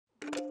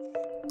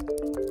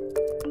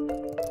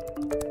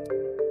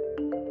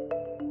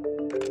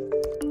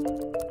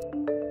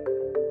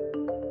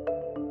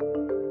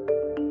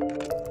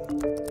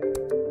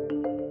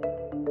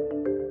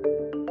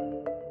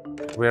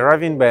We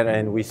arrived in bed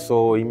and we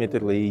saw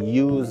immediately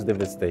huge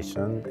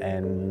devastation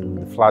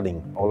and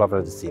flooding all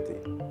over the city.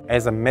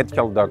 As a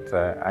medical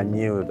doctor, I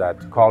knew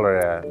that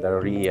cholera,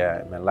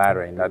 diarrhea,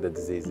 malaria and other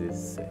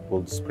diseases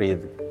would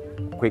spread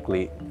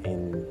quickly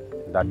in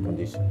that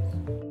condition.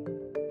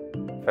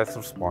 First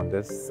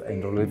responders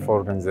and relief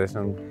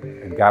organizations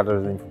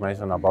gathered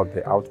information about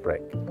the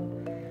outbreak.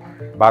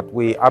 But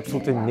we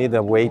absolutely need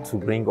a way to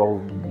bring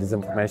all this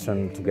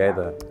information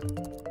together.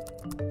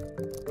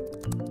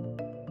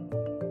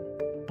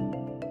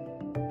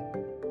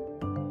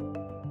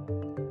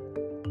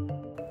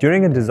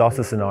 During a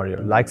disaster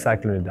scenario like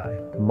Cyclone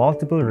Idai,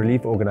 multiple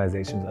relief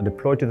organizations are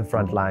deployed to the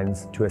front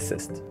lines to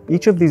assist.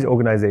 Each of these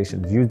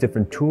organizations use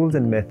different tools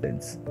and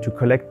methods to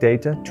collect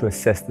data to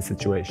assess the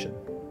situation.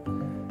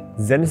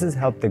 Zenysis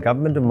helped the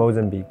government of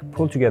Mozambique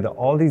pull together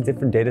all these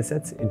different data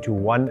sets into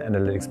one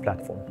analytics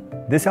platform.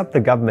 This helped the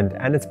government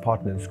and its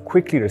partners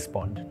quickly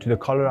respond to the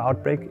cholera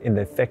outbreak in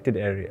the affected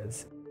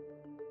areas.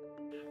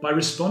 By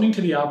responding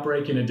to the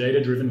outbreak in a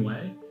data-driven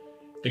way,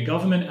 the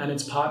government and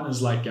its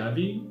partners like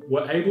Gavi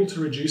were able to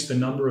reduce the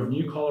number of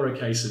new cholera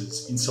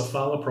cases in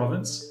Sofala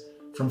province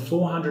from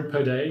 400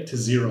 per day to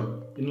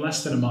 0 in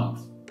less than a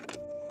month.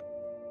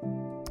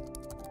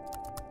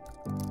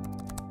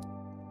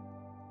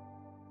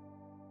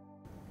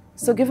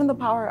 So given the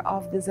power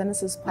of the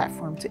Zenysis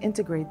platform to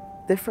integrate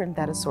different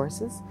data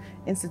sources,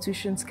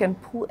 institutions can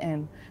pull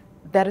in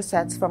data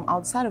sets from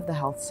outside of the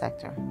health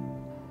sector.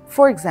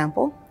 For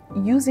example,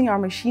 using our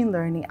machine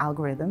learning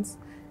algorithms,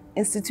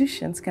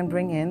 institutions can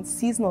bring in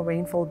seasonal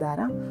rainfall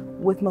data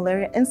with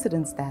malaria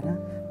incidence data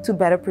to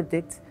better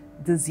predict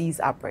disease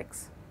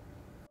outbreaks.